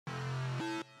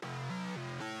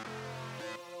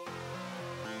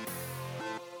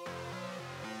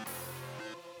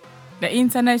The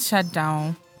internet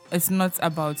shutdown is not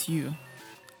about you.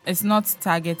 It's not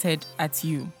targeted at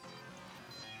you.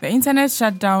 The internet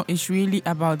shutdown is really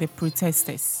about the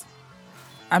protesters.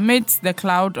 Amidst the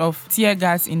cloud of tear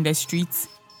gas in the streets,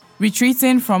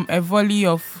 retreating from a volley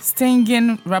of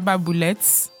stinging rubber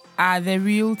bullets are the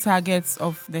real targets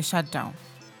of the shutdown.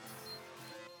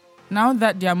 Now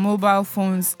that their mobile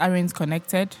phones aren't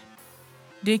connected,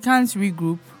 they can't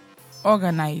regroup,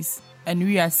 organize, and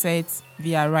reassert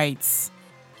their rights.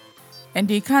 And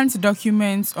they can't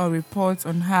document or report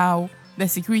on how the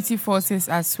security forces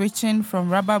are switching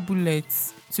from rubber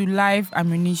bullets to live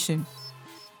ammunition.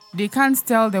 They can't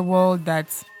tell the world that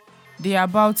they are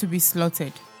about to be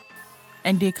slaughtered,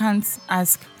 and they can't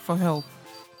ask for help.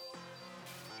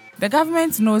 The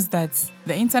government knows that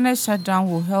the internet shutdown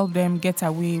will help them get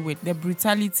away with the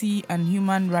brutality and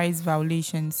human rights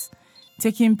violations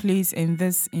taking place in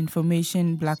this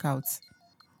information blackout.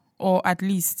 Or at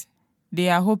least, they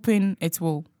are hoping it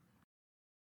will.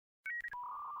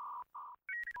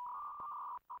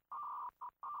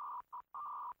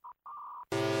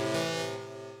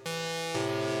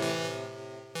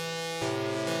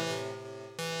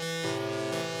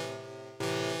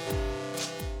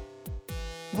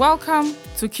 Welcome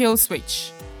to Kill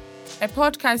Switch, a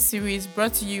podcast series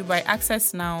brought to you by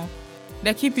Access Now,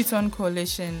 the Keep It On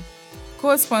Coalition,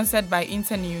 co-sponsored by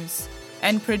Internews,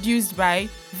 and produced by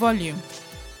Volume.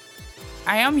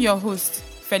 I am your host,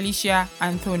 Felicia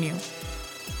Antonio.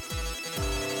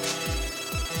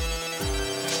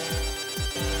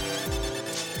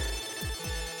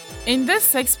 In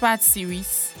this 6-part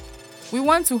series, we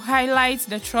want to highlight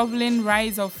the troubling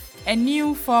rise of a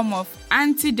new form of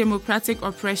anti-democratic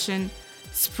oppression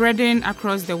spreading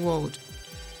across the world: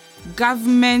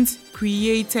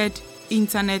 government-created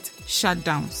internet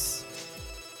shutdowns.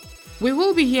 We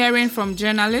will be hearing from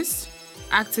journalists,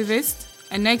 activists,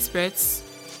 and experts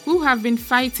who have been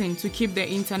fighting to keep the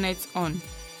internet on,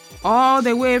 all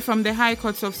the way from the high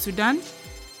courts of Sudan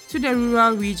to the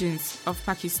rural regions of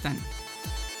Pakistan.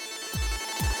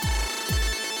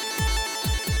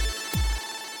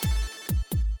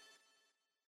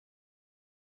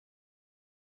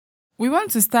 We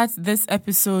want to start this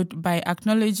episode by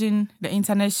acknowledging the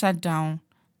internet shutdown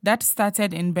that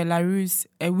started in Belarus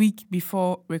a week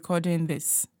before recording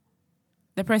this.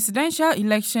 The presidential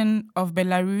election of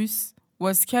Belarus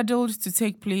was scheduled to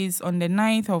take place on the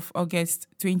 9th of August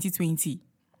 2020,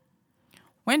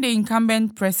 when the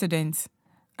incumbent president,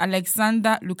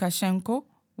 Alexander Lukashenko,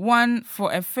 won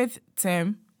for a 5th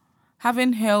term,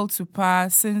 having held to power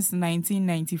since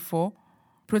 1994.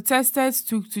 Protesters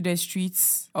took to the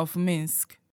streets of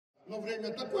Minsk.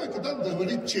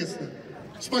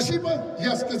 Спасибо,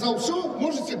 я сказал все,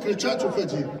 можете кричать,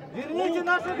 уходи. Верните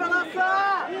наши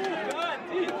голоса!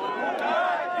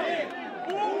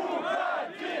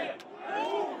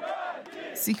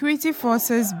 Security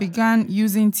forces began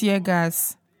using tear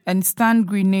gas and stun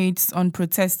grenades on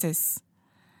protesters.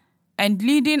 And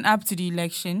leading up to the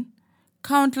election,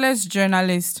 countless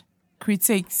journalists,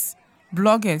 critics,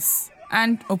 bloggers,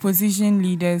 and opposition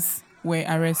leaders were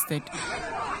arrested.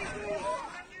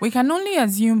 We can only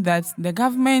assume that the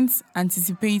government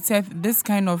anticipated this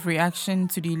kind of reaction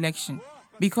to the election,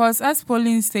 because as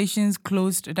polling stations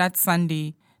closed that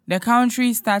Sunday, the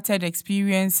country started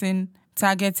experiencing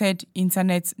targeted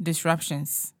internet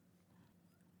disruptions.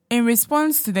 In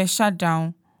response to the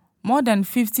shutdown, more than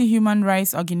 50 human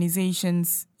rights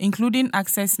organizations, including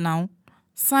Access Now,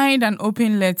 signed an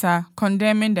open letter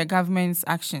condemning the government's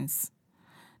actions.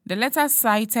 The letter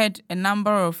cited a number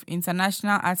of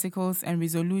international articles and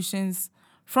resolutions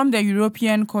from the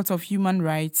European Court of Human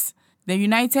Rights, the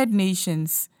United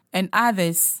Nations, and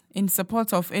others in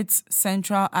support of its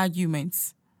central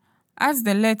arguments. As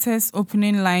the letter's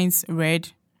opening lines read,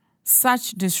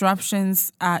 such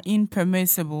disruptions are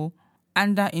impermissible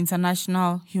under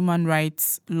international human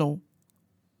rights law.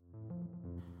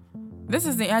 This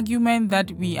is the argument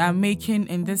that we are making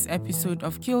in this episode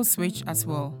of Kill Switch as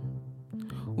well.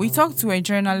 We talked to a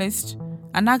journalist,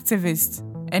 an activist,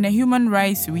 and a human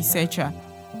rights researcher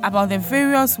about the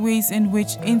various ways in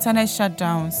which internet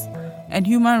shutdowns and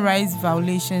human rights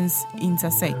violations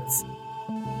intersect.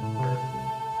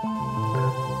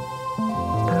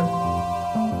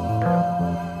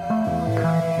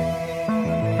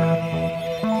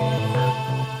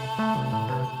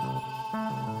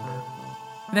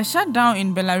 The shutdown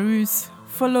in Belarus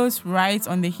follows right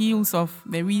on the heels of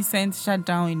the recent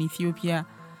shutdown in Ethiopia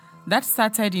that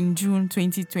started in June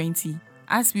 2020,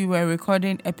 as we were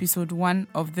recording episode 1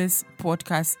 of this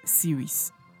podcast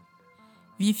series.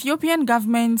 The Ethiopian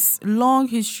government's long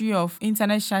history of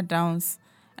internet shutdowns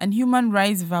and human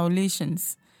rights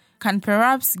violations can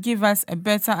perhaps give us a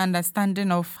better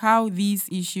understanding of how these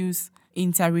issues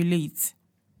interrelate.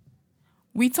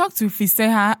 We talked to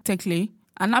Fiseha Tekle,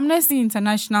 an Amnesty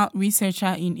International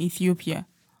researcher in Ethiopia.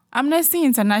 Amnesty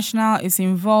International is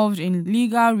involved in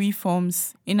legal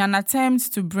reforms in an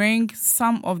attempt to bring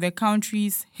some of the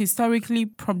country's historically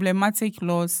problematic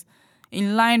laws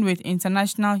in line with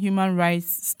international human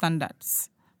rights standards.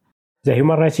 The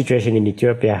human rights situation in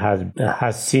Ethiopia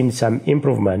has seen some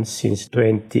improvements since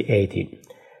 2018.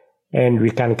 And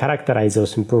we can characterize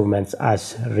those improvements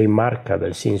as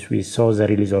remarkable since we saw the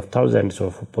release of thousands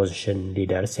of opposition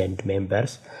leaders and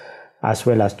members, as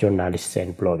well as journalists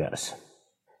and bloggers.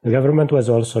 The government was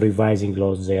also revising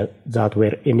laws that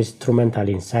were instrumental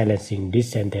in silencing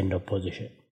dissent and opposition.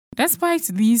 Despite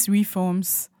these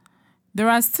reforms, there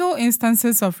are still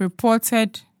instances of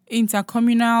reported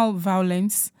intercommunal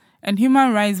violence and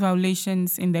human rights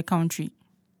violations in the country.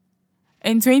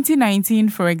 In 2019,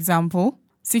 for example,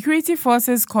 security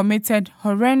forces committed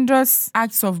horrendous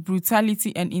acts of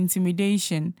brutality and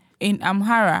intimidation in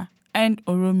Amhara and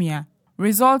Oromia,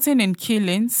 resulting in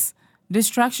killings,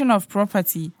 destruction of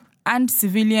property, and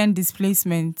civilian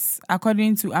displacements,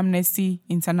 according to Amnesty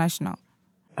International.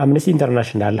 Amnesty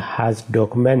International has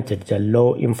documented the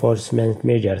law enforcement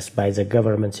measures by the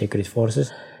government security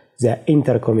forces. The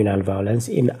intercommunal violence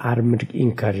in armed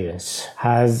incursions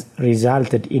has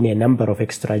resulted in a number of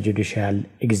extrajudicial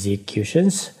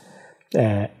executions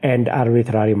and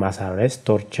arbitrary mass arrest,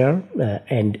 torture,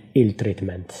 and ill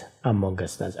treatment,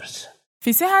 amongst others.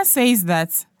 Fiseha says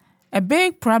that a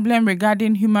big problem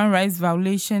regarding human rights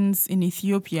violations in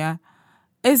Ethiopia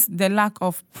is the lack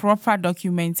of proper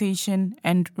documentation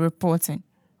and reporting.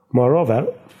 Moreover,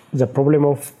 the problem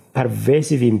of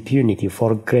pervasive impunity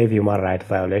for grave human rights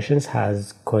violations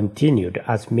has continued,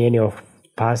 as many of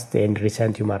past and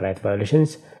recent human rights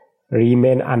violations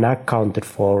remain unaccounted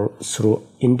for through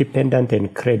independent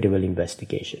and credible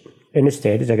investigation.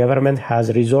 Instead, the government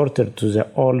has resorted to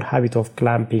the old habit of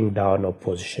clamping down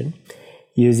opposition,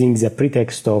 using the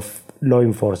pretext of law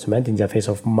enforcement in the face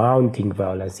of mounting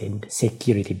violence and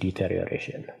security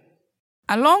deterioration.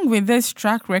 Along with this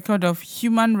track record of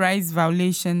human rights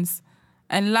violations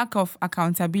and lack of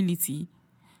accountability,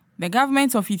 the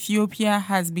government of Ethiopia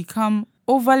has become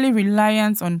overly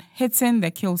reliant on hitting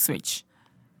the kill switch.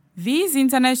 These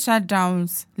internet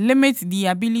shutdowns limit the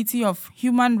ability of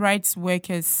human rights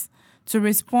workers to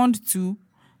respond to,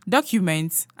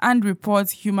 document, and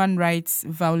report human rights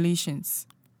violations.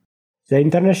 The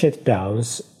internet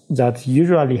shutdowns that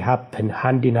usually happen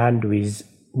hand in hand with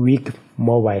weak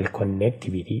mobile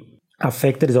connectivity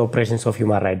affected the operations of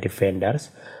human rights defenders,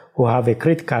 who have a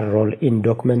critical role in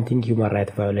documenting human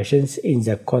rights violations in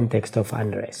the context of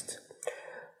unrest.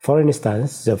 For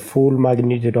instance, the full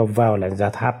magnitude of violence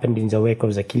that happened in the wake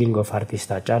of the killing of artist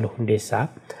Hachalu Hundessa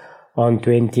on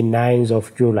 29th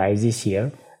of July this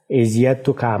year is yet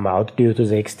to come out due to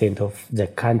the extent of the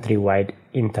countrywide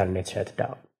internet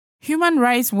shutdown. Human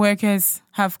rights workers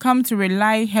have come to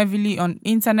rely heavily on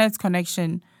internet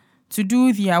connection to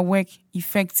do their work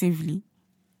effectively.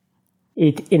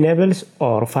 It enables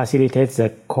or facilitates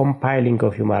the compiling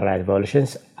of human rights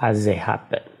violations as they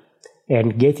happen,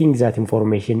 and getting that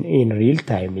information in real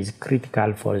time is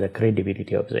critical for the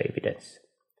credibility of the evidence.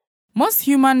 Most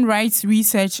human rights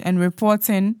research and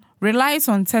reporting relies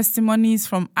on testimonies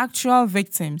from actual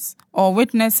victims or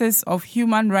witnesses of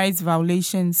human rights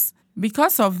violations.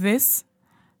 Because of this,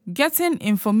 getting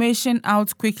information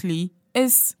out quickly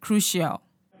is crucial.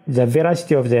 The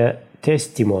veracity of the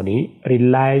testimony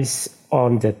relies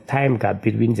on the time gap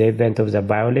between the event of the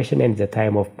violation and the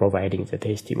time of providing the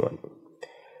testimony.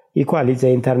 Equally, the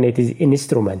internet is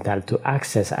instrumental to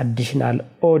access additional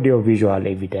audio-visual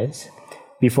evidence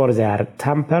before they are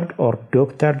tampered or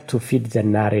doctored to fit the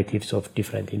narratives of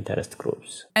different interest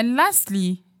groups. And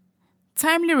lastly,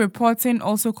 timely reporting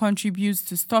also contributes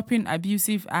to stopping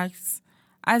abusive acts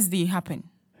as they happen.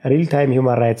 Real-time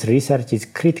human rights research is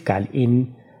critical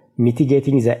in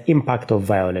mitigating the impact of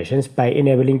violations by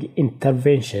enabling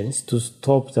interventions to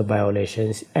stop the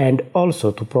violations and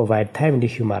also to provide timely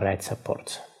human rights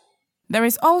support. There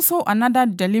is also another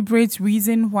deliberate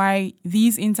reason why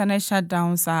these internet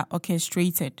shutdowns are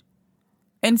orchestrated.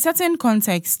 In certain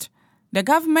contexts, the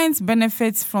government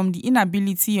benefits from the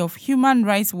inability of human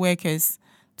rights workers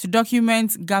to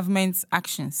document government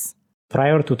actions.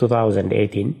 Prior to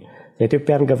 2018, the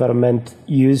Ethiopian government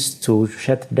used to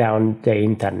shut down the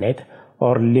internet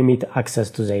or limit access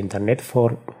to the internet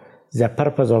for the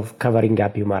purpose of covering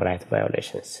up human rights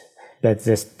violations. But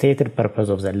the stated purpose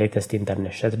of the latest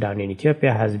internet shutdown in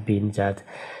Ethiopia has been that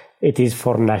it is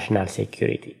for national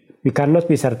security. We cannot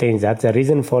be certain that the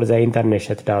reason for the internet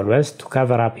shutdown was to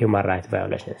cover up human rights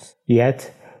violations.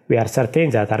 Yet, we are certain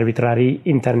that arbitrary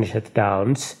internet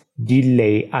shutdowns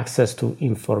delay access to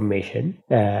information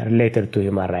related to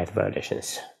human rights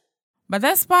violations. But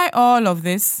despite all of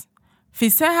this,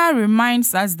 Fiseha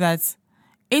reminds us that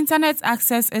internet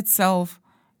access itself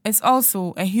is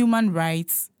also a human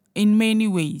right in many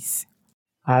ways.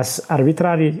 As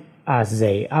arbitrary as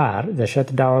they are, the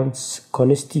shutdowns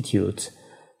constitute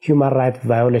human rights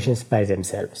violations by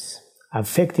themselves,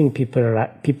 affecting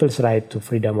people's right to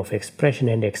freedom of expression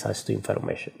and access to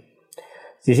information.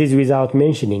 This is without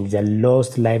mentioning the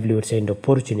lost livelihoods and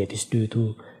opportunities due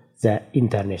to the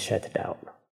internet shutdown.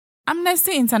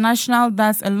 Amnesty International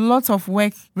does a lot of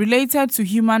work related to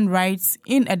human rights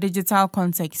in a digital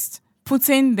context,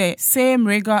 putting the same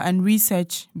rigor and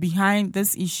research behind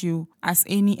this issue as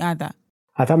any other.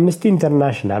 At Amnesty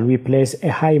International, we place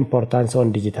a high importance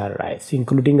on digital rights,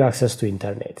 including access to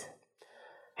internet.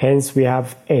 Hence, we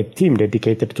have a team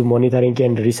dedicated to monitoring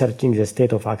and researching the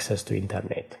state of access to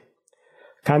internet.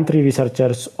 Country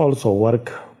researchers also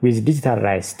work with digital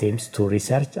rights teams to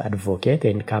research, advocate,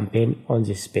 and campaign on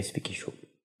this specific issue.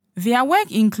 Their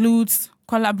work includes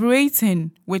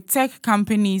collaborating with tech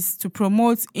companies to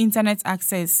promote internet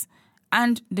access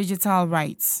and digital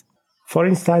rights. For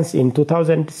instance, in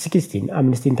 2016,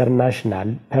 Amnesty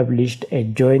International published a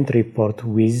joint report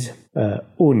with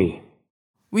UNI.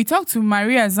 We talked to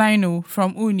Maria Zaino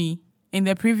from UNI in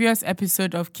the previous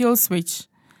episode of Kill Switch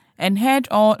and heard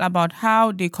all about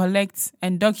how they collect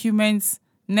and document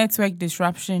network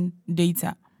disruption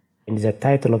data. And the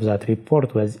title of that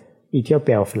report was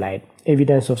Ethiopia Offline,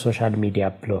 Evidence of Social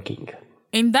Media Blocking.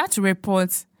 In that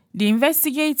report, they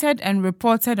investigated and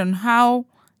reported on how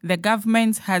the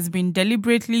government has been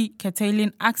deliberately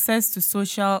curtailing access to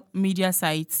social media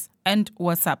sites and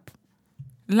WhatsApp.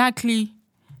 Luckily,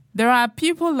 there are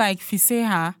people like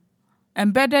Fiseha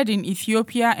embedded in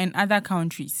Ethiopia and other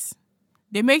countries.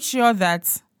 They make sure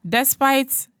that,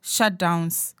 despite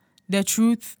shutdowns, the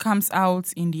truth comes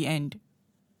out in the end.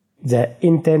 The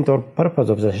intent or purpose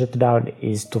of the shutdown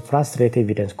is to frustrate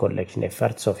evidence collection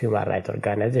efforts of human rights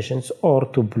organizations or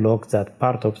to block that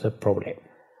part of the problem.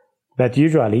 But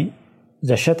usually,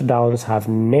 the shutdowns have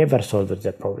never solved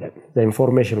the problem. The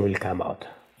information will come out,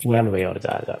 one way or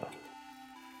the other.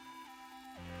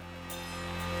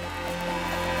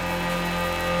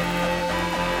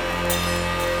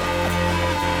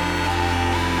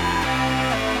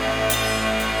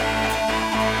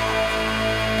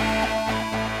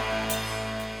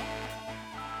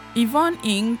 Yvonne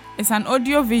Ng is an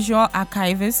audiovisual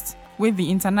archivist with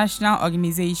the international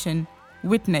organization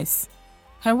Witness.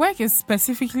 Her work is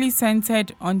specifically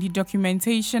centered on the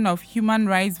documentation of human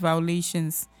rights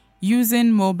violations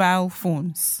using mobile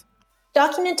phones.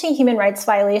 Documenting human rights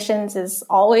violations is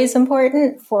always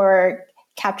important for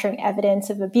capturing evidence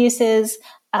of abuses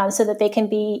so that they can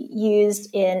be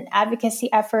used in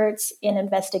advocacy efforts, in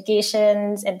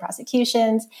investigations and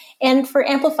prosecutions, and for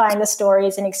amplifying the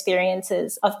stories and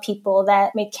experiences of people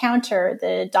that may counter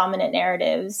the dominant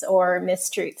narratives or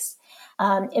mistruths.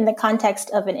 In the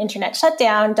context of an internet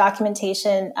shutdown,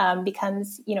 documentation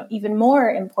becomes, even more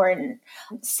important,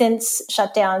 since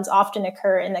shutdowns often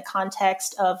occur in the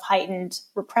context of heightened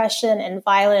repression and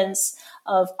violence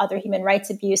of other human rights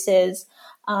abuses,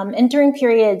 and during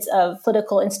periods of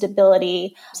political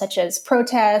instability, such as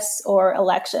protests or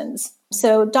elections.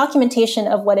 So documentation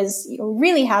of what is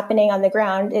really happening on the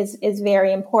ground is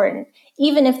very important.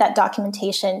 Even if that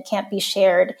documentation can't be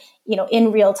shared,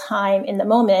 in real time in the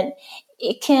moment,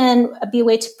 it can be a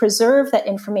way to preserve that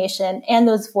information and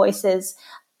those voices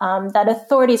that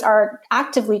authorities are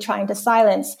actively trying to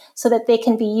silence so that they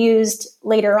can be used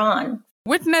later on.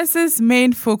 Witness's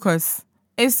main focus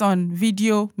is on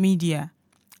video media.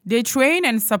 They train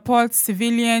and support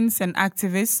civilians and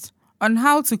activists on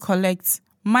how to collect,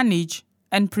 manage,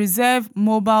 and preserve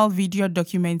mobile video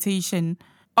documentation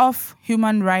of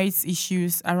human rights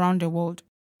issues around the world.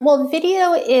 Well,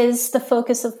 video is the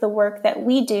focus of the work that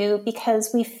we do because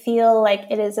we feel like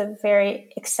it is a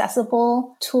very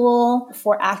accessible tool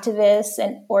for activists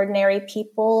and ordinary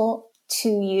people to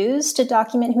use to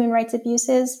document human rights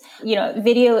abuses.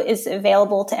 Video is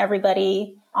available to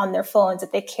everybody on their phones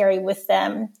that they carry with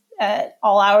them at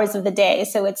all hours of the day.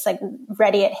 So it's like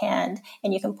ready at hand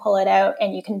and you can pull it out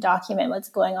and you can document what's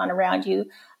going on around you,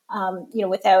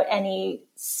 without any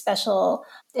special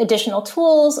additional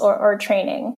tools or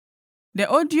training. The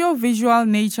audio-visual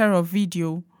nature of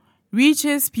video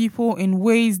reaches people in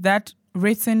ways that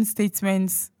written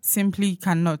statements simply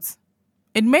cannot.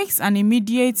 It makes an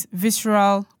immediate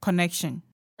visceral connection.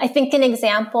 I think an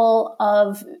example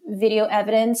of video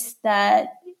evidence that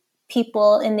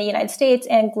people in the United States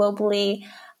and globally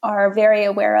are very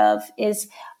aware of is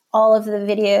all of the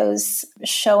videos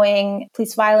showing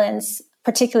police violence,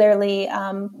 particularly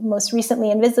most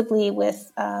recently and visibly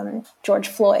with George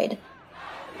Floyd.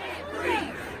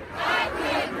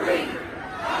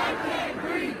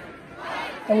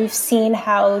 And we've seen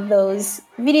how those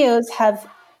videos have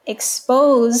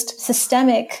exposed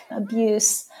systemic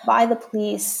abuse by the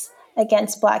police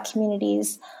against Black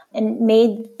communities and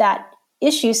made that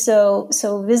issue so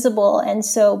visible and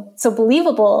so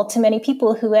believable to many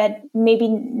people who had maybe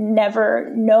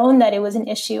never known that it was an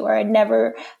issue or had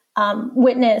never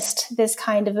witnessed this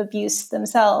kind of abuse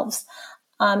themselves.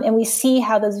 And we see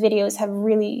how those videos have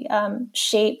really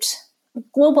shaped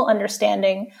global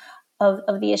understanding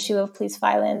of the issue of police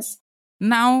violence.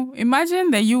 Now,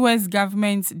 imagine the US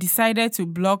government decided to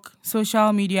block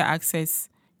social media access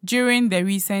during the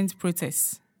recent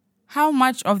protests. How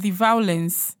much of the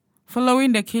violence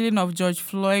following the killing of George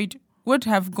Floyd would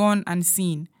have gone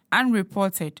unseen,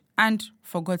 unreported, and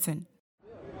forgotten?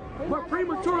 We're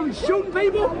prematurely shooting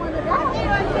people?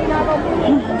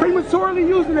 Prematurely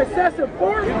using excessive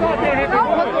force?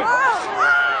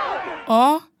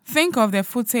 Or think of the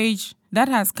footage that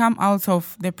has come out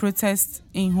of the protests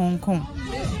in Hong Kong.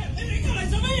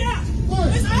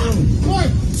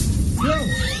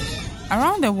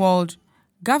 Around the world,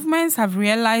 governments have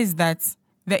realized that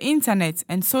the internet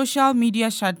and social media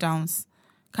shutdowns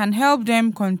can help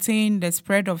them contain the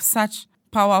spread of such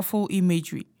powerful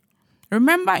imagery.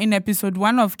 Remember in episode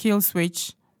 1 of Kill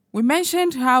Switch, we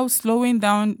mentioned how slowing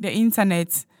down the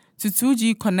internet to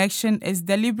 2G connection is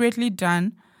deliberately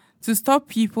done to stop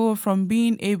people from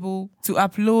being able to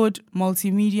upload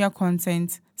multimedia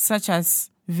content such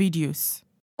as videos.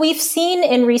 We've seen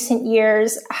in recent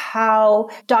years how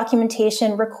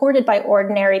documentation recorded by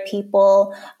ordinary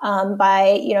people,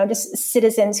 by just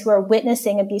citizens who are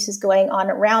witnessing abuses going on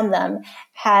around them,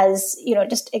 has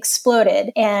just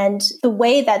exploded. And the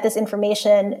way that this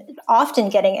information often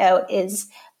getting out is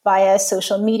via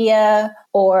social media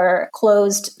or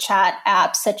closed chat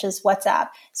apps such as WhatsApp.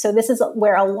 So this is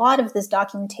where a lot of this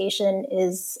documentation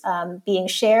is being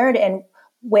shared and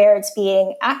where it's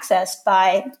being accessed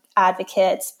by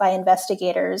advocates, by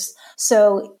investigators.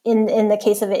 So in the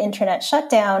case of an internet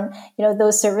shutdown,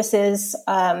 those services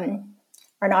are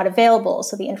not available,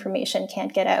 so the information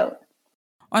can't get out.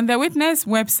 On the Witness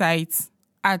website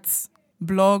at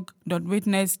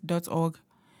blog.witness.org,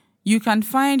 you can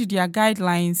find their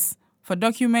guidelines for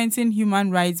documenting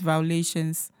human rights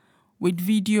violations with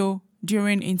video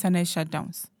during internet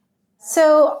shutdowns.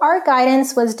 So our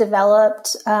guidance was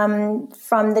developed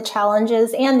from the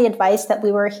challenges and the advice that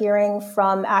we were hearing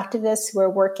from activists who are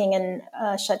working in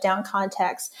a shutdown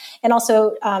context, and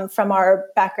also from our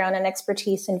background and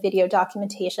expertise in video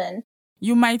documentation.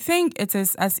 You might think it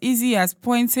is as easy as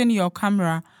pointing your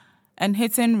camera and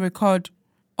hitting record,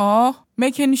 or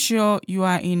making sure you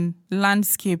are in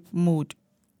landscape mode.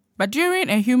 But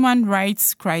during a human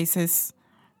rights crisis,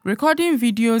 recording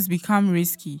videos become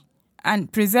risky,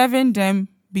 and preserving them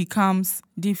becomes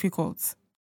difficult.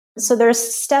 So there's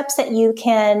steps that you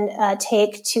can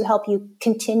take to help you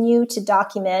continue to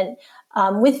document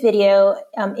with video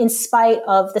in spite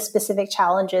of the specific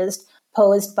challenges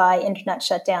posed by internet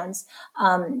shutdowns,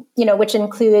 which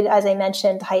include, as I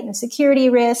mentioned, heightened security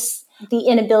risks, the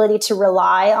inability to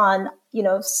rely on,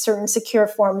 certain secure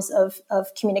forms of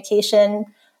communication,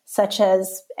 such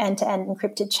as end-to-end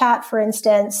encrypted chat, for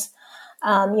instance.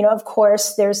 Of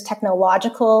course, there's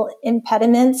technological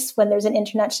impediments when there's an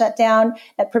internet shutdown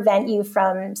that prevent you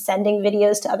from sending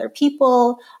videos to other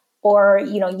people or,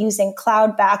 using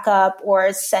cloud backup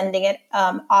or sending it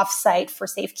offsite for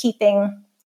safekeeping.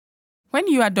 When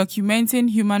you are documenting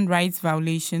human rights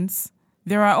violations,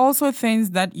 there are also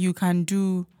things that you can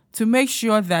do to make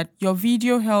sure that your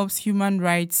video helps human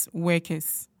rights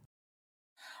workers.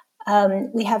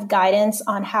 We have guidance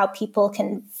on how people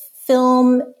can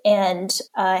film and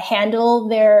handle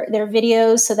their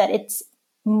videos so that it's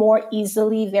more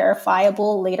easily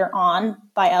verifiable later on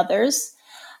by others.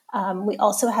 We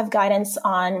also have guidance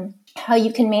on how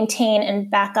you can maintain and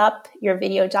back up your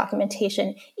video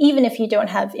documentation, even if you don't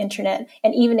have internet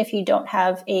and even if you don't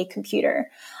have a computer.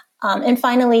 And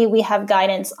finally, we have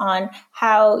guidance on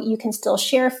how you can still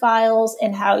share files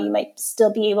and how you might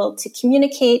still be able to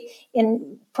communicate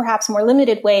in perhaps more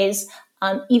limited ways,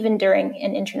 even during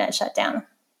an internet shutdown.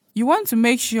 You want to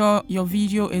make sure your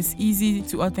video is easy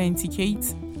to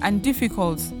authenticate and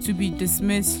difficult to be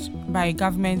dismissed by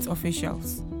government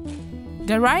officials.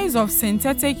 The rise of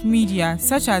synthetic media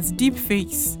such as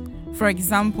deepfakes, for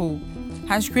example,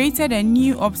 has created a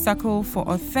new obstacle for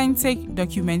authentic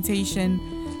documentation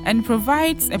and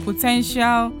provides a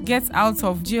potential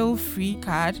get-out-of-jail-free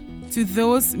card to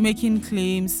those making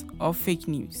claims of fake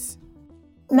news.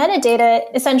 Metadata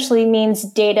essentially means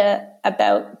data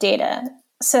about data.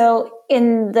 So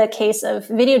in the case of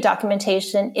video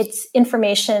documentation, it's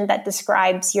information that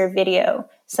describes your video,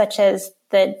 such as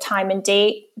the time and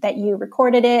date that you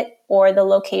recorded it or the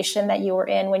location that you were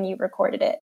in when you recorded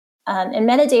it. And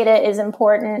metadata is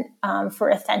important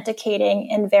for authenticating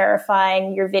and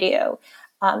verifying your video.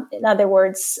 In other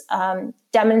words,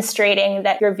 demonstrating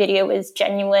that your video is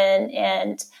genuine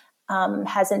and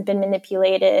hasn't been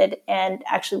manipulated and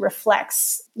actually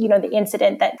reflects, the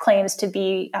incident that claims to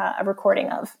be a recording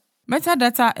of.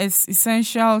 Metadata is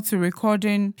essential to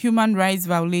recording human rights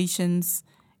violations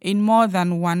in more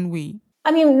than one way.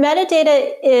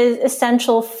 Metadata is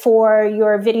essential for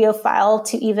your video file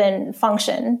to even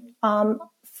function,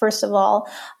 first of all.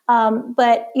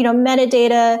 But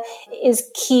metadata is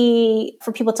key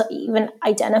for people to even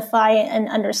identify and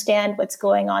understand what's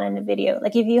going on in a video.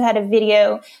 Like if you had a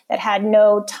video that had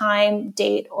no time,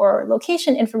 date, or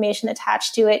location information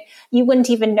attached to it, you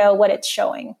wouldn't even know what it's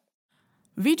showing.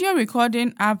 Video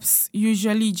recording apps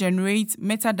usually generate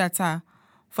metadata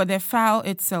for the file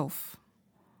itself.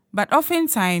 But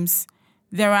oftentimes,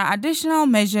 there are additional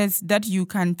measures that you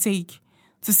can take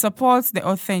to support the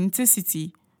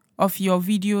authenticity of your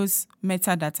video's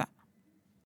metadata.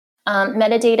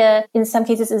 Metadata, in some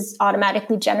cases, is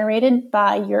automatically generated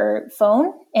by your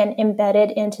phone and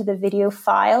embedded into the video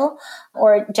file,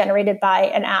 or generated by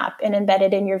an app and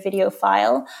embedded in your video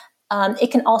file.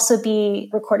 It can also be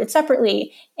recorded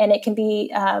separately, and it can be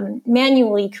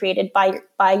manually created by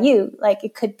you. Like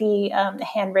it could be a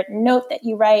handwritten note that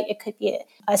you write. It could be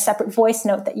a separate voice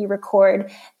note that you record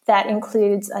that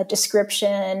includes a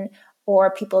description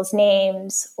or people's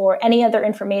names or any other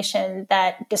information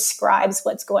that describes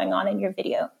what's going on in your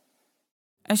video.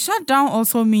 A shutdown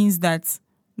also means that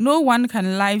no one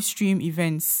can live stream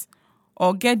events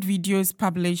or get videos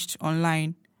published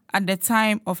online at the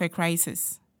time of a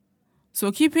crisis. So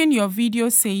keeping your video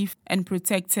safe and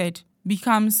protected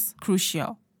becomes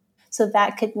crucial. So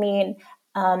that could mean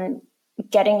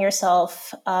getting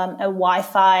yourself a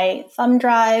Wi-Fi thumb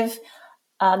drive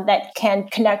that can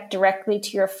connect directly to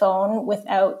your phone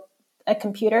without a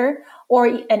computer, or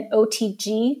an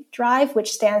OTG drive,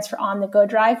 which stands for on-the-go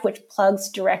drive, which plugs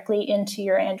directly into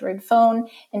your Android phone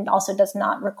and also does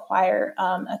not require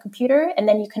a computer. And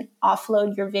then you can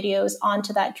offload your videos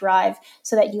onto that drive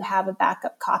so that you have a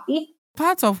backup copy.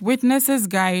 Part of Witness's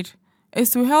guide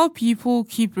is to help people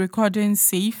keep recordings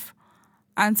safe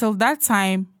until that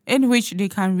time in which they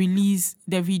can release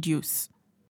their videos.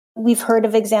 We've heard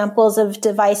of examples of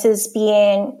devices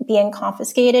being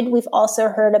confiscated. We've also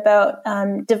heard about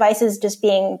devices just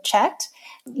being checked,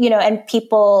 and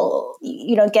people,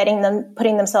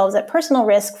 putting themselves at personal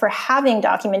risk for having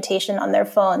documentation on their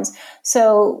phones.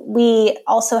 So we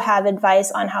also have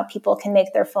advice on how people can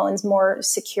make their phones more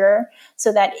secure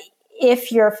so that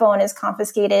if your phone is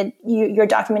confiscated, your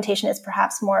documentation is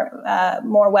perhaps more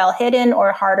well hidden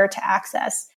or harder to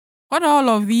access. What all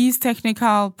of these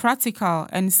technical, practical,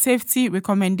 and safety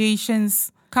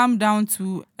recommendations come down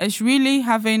to is really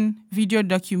having video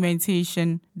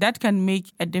documentation that can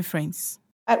make a difference.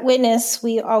 At Witness,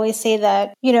 we always say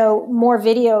that, more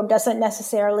video doesn't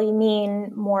necessarily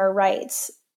mean more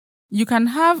rights. You can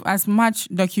have as much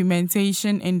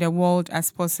documentation in the world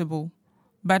as possible,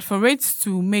 but for it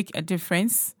to make a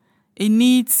difference, it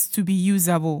needs to be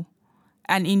usable,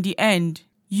 and in the end,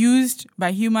 used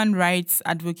by human rights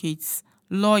advocates,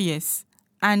 lawyers,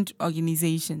 and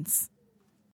organizations.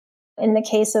 In the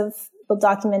case of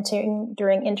documenting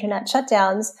during internet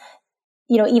shutdowns,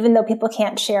 even though people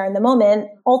can't share in the moment,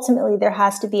 ultimately there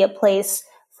has to be a place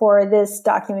for this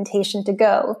documentation to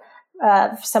go,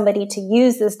 for somebody to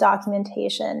use this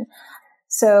documentation.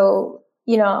 So,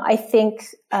 I think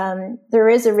there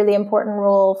is a really important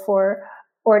role for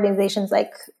organizations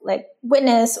like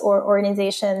Witness or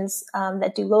organizations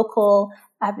that do local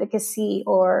advocacy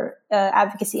or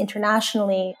advocacy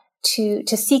internationally to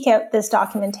seek out this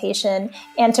documentation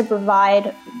and to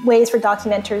provide ways for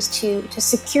documenters to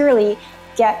securely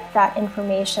get that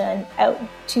information out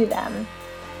to them.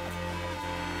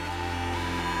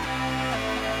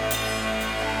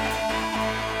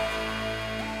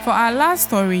 For our last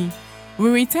story, we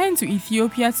return to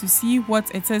Ethiopia to see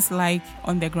what it is like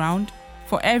on the ground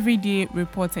for everyday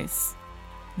reporters.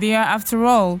 They are, after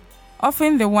all,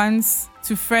 often the ones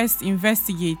to first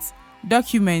investigate,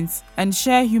 document, and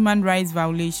share human rights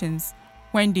violations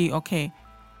when they occur.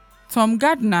 Tom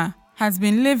Gardner has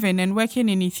been living and working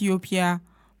in Ethiopia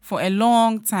for a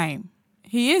long time.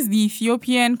 He is the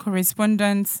Ethiopian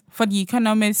correspondent for The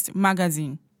Economist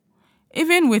magazine.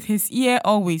 Even with his ear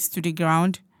always to the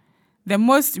ground, the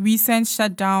most recent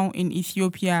shutdown in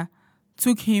Ethiopia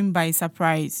took him by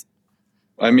surprise.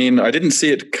 I mean, I didn't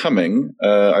see it coming.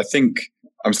 I think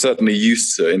I'm certainly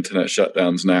used to internet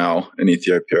shutdowns now in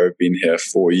Ethiopia. I've been here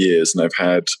 4 years and I've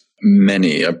had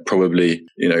many, probably,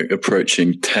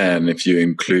 approaching 10 if you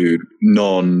include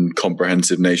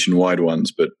non-comprehensive nationwide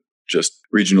ones, but just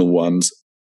regional ones.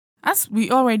 As we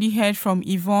already heard from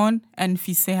Yvonne and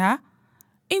Fiseha,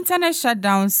 internet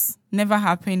shutdowns never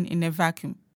happen in a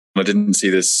vacuum. I didn't see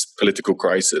this political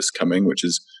crisis coming, which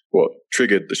is what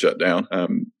triggered the shutdown.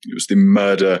 It was the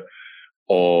murder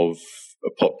of a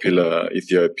popular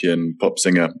Ethiopian pop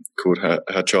singer called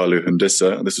Hachalu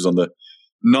Hundessa. This was on the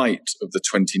night of the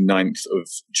 29th of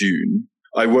June.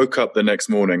 I woke up the next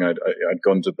morning. I'd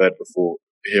gone to bed before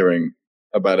hearing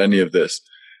about any of this.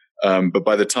 But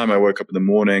by the time I woke up in the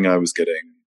morning, I was getting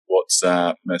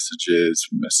WhatsApp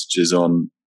messages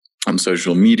on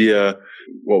social media.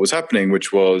 What was happening,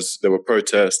 which was there were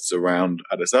protests around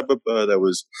Addis Ababa. There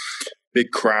was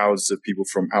big crowds of people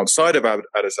from outside of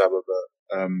Addis Ababa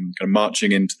kind of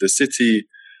marching into the city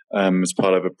as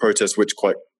part of a protest, which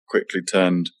quite quickly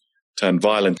turned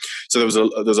violent. So there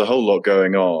was a whole lot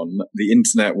going on. The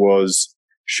internet was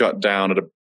shut down at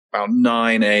about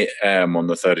 9 a.m. on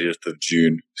the 30th of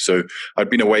June. So I'd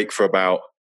been awake for about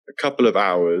a couple of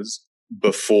hours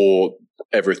before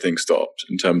everything stopped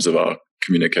in terms of our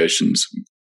communications.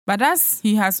 But as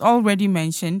he has already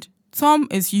mentioned, Tom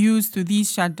is used to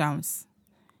these shutdowns.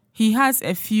 He has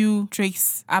a few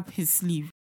tricks up his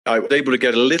sleeve. I was able to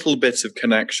get a little bit of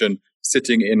connection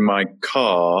sitting in my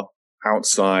car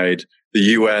outside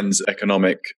the UN's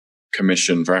Economic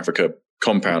Commission for Africa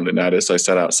compound in Addis. I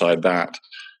sat outside that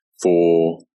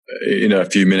for a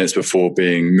few minutes before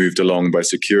being moved along by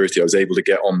security. I was able to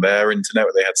get on their internet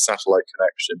where they had satellite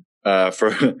connection.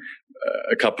 For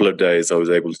a couple of days, I was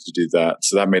able to do that.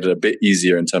 So that made it a bit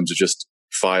easier in terms of just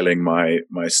filing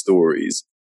my stories.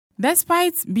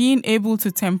 Despite being able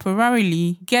to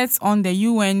temporarily get on the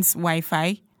UN's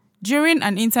Wi-Fi, during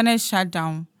an internet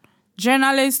shutdown,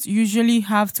 journalists usually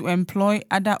have to employ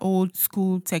other old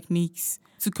school techniques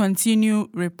to continue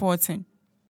reporting.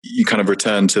 You kind of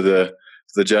return to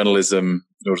the journalism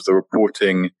or the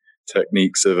reporting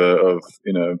techniques of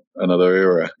another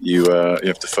era. You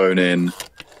have to phone in,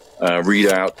 read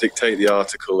out, dictate the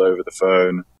article over the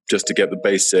phone just to get the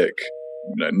basic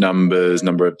numbers,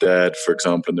 number of dead, for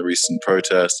example, in the recent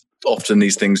protests. Often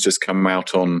these things just come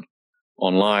out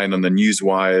online on the news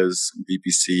wires,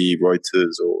 BBC,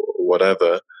 Reuters, or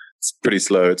whatever. It's pretty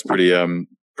slow. It's pretty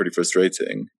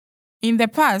frustrating. In the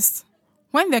past,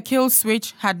 when the kill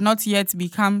switch had not yet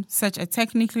become such a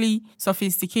technically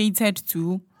sophisticated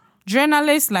tool,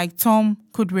 journalists like Tom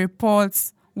could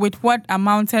report with what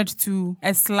amounted to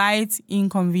a slight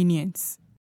inconvenience.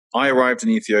 I arrived in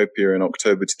Ethiopia in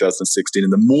October 2016.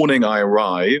 And the morning I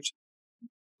arrived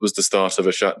was the start of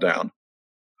a shutdown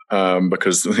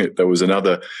because there was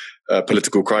another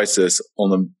political crisis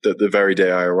on the very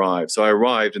day I arrived. So I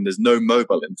arrived and there's no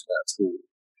mobile internet at all.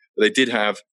 But they did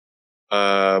have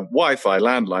Wi-Fi,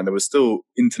 landline. There was still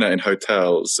internet in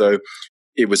hotels. So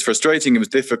it was frustrating. It was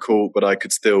difficult, but I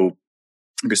could still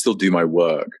do my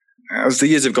work. As the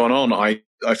years have gone on, I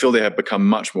feel they have become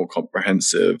much more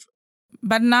comprehensive.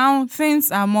 But now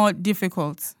things are more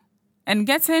difficult. And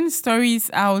getting stories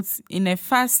out in a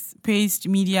fast-paced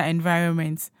media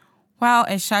environment while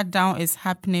a shutdown is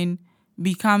happening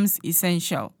becomes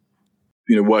essential.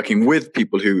 Working with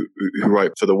people who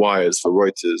write for the wires, for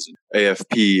Reuters,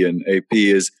 AFP and AP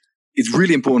is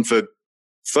really important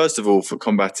first of all, for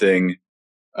combating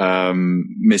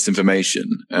misinformation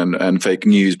and fake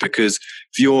news, because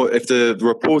if the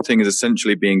reporting is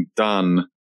essentially being done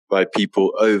by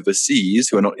people overseas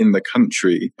who are not in the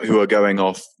country, who are going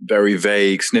off very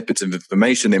vague snippets of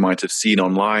information they might have seen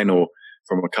online or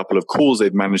from a couple of calls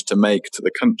they've managed to make to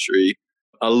the country,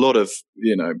 a lot of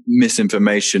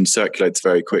misinformation circulates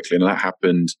very quickly, and that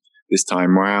happened this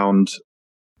time round.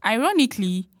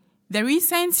 Ironically, the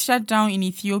recent shutdown in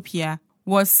Ethiopia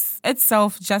was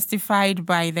itself justified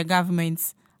by the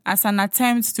government as an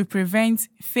attempt to prevent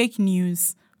fake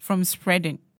news from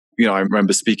spreading. I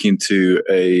remember speaking to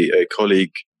a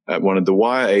colleague at one of the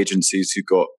wire agencies who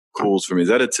got calls from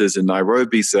his editors in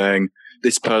Nairobi saying,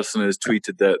 this person has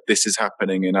tweeted that this is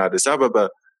happening in Addis Ababa.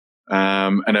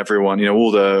 And everyone,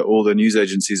 all the news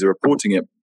agencies are reporting it.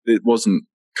 It wasn't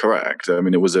correct. I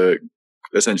mean, it was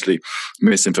essentially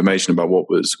misinformation about what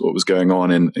was going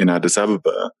on in Addis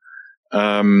Ababa.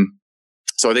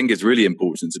 So I think it's really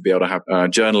important to be able to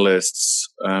have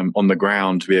journalists on the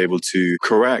ground to be able to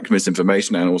correct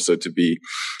misinformation and also to be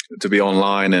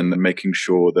online and making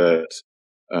sure that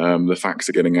the facts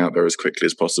are getting out there as quickly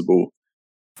as possible.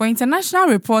 For international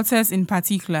reporters in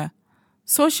particular,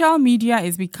 social media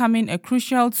is becoming a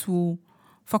crucial tool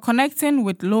for connecting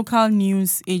with local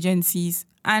news agencies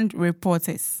and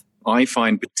reporters. I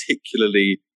find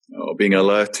particularly being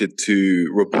alerted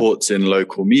to reports in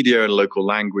local media and local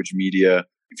language media.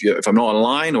 If I'm not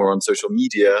online or on social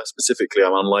media specifically,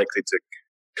 I'm unlikely to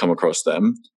come across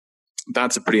them.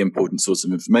 That's a pretty important source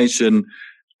of information.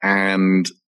 And,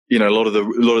 a lot of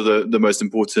the most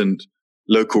important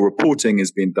local reporting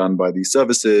is being done by these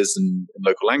services and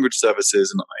local language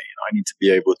services. And I need to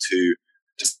be able to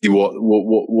see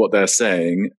what they're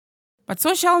saying. But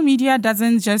social media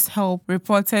doesn't just help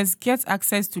reporters get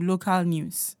access to local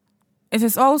news. It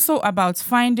is also about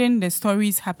finding the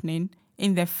stories happening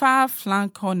in the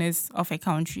far-flung corners of a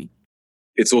country.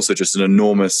 It's also just an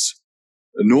enormous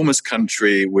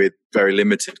country with very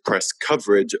limited press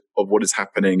coverage of what is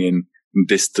happening in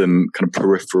distant kind of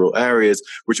peripheral areas,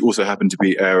 which also happen to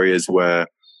be areas where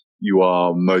you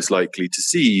are most likely to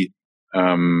see,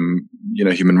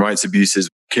 human rights abuses,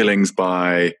 killings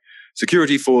by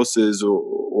security forces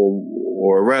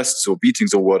or arrests or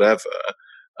beatings or whatever.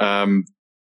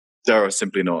 There are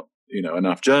simply not,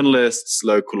 enough journalists,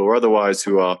 local or otherwise,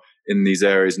 who are in these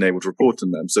areas and able to report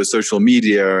on them. So social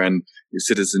media and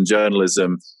citizen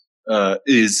journalism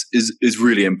is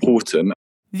really important.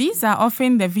 These are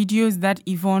often the videos that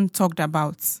Yvonne talked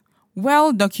about.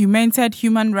 Well-documented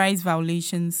human rights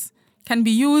violations can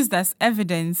be used as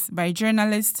evidence by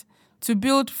journalists to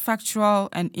build factual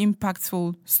and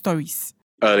impactful stories.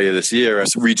 Earlier this year, a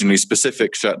regionally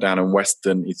specific shutdown in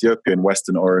Western Ethiopia and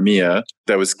Western Oromia,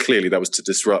 that was to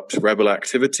disrupt rebel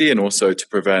activity and also to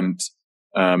prevent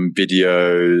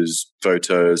videos,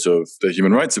 photos of the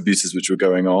human rights abuses which were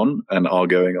going on and are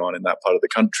going on in that part of the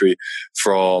country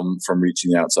from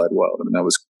reaching the outside world. I mean, that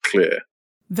was clear.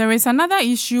 There is another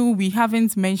issue we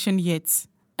haven't mentioned yet,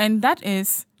 and that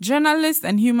is journalists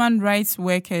and human rights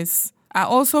workers are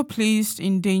also placed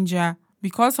in danger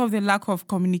because of the lack of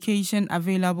communication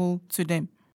available to them.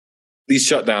 These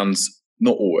shutdowns,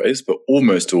 not always, but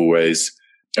almost always,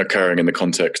 occurring in the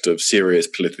context of serious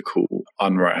political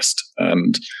unrest.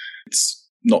 And it's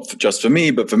not just for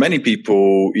me, but for many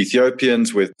people,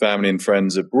 Ethiopians with family and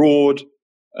friends abroad,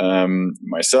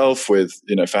 myself with,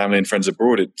 family and friends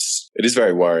abroad, it is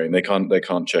very worrying. They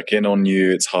can't check in on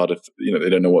you. It's harder, they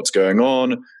don't know what's going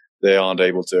on. They aren't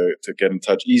able to get in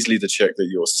touch easily to check that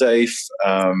you're safe.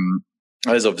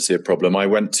 That is obviously a problem. I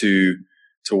went to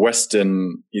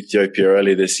Western Ethiopia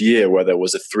earlier this year where there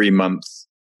was a 3-month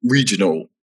regional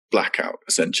blackout,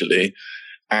 essentially.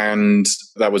 And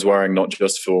that was worrying not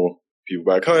just for people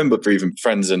back home, but for even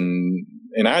friends in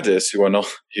Addis who are not,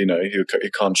 who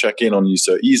can't check in on me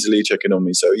so easily.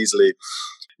 In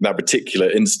that particular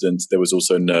instance, there was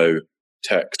also no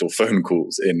text or phone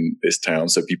calls in this town.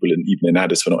 So people even in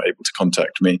Addis were not able to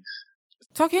contact me.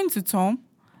 Talking to Tom,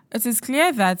 it is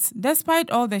clear that despite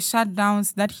all the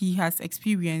shutdowns that he has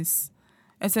experienced,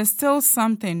 it is still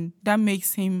something that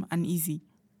makes him uneasy.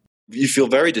 You feel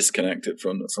very disconnected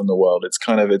from the world. It's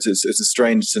a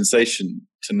strange sensation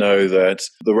to know that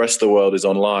the rest of the world is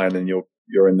online and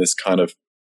you're in this kind of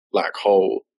black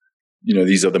hole.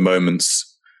 These are the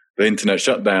moments. The internet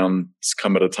shutdowns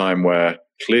come at a time where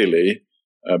clearly,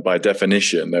 by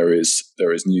definition, there is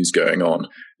news going on.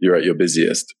 You're at your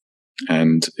busiest,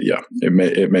 and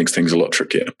it makes things a lot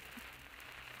trickier.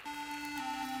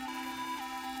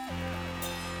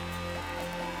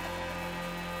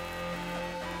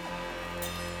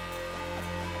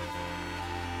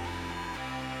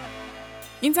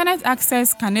 Internet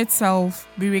access can itself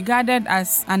be regarded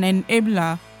as an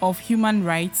enabler of human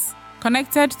rights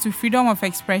connected to freedom of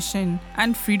expression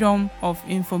and freedom of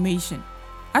information.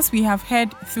 As we have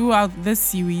heard throughout this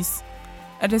series,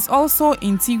 it is also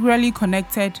integrally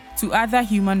connected to other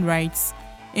human rights,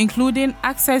 including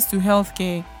access to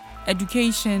healthcare,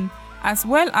 education, as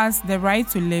well as the right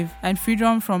to live and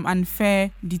freedom from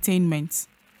unfair detainment.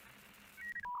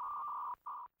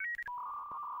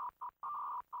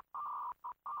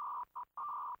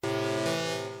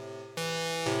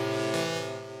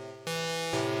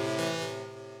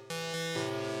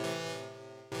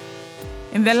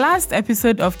 In the last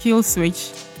episode of Kill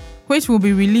Switch, which will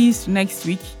be released next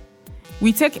week,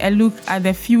 we take a look at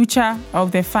the future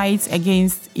of the fight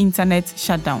against internet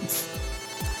shutdowns.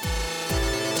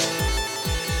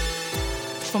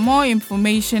 For more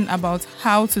information about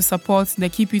how to support the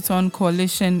Keep It On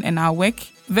Coalition and our work,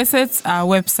 visit our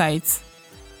website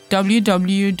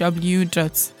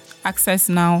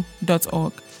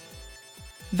www.accessnow.org.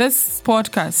 This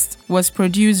podcast was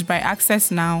produced by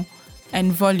Access Now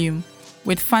and Volume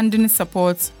with funding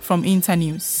support from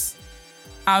Internews.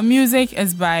 Our music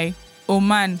is by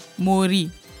Oman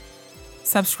Mori.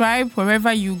 Subscribe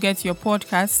wherever you get your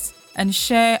podcasts and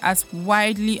share as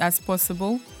widely as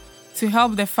possible to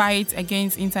help the fight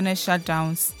against internet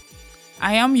shutdowns.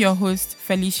 I am your host,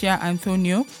 Felicia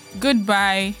Antonio.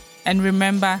 Goodbye, and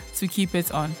remember to keep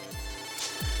it on.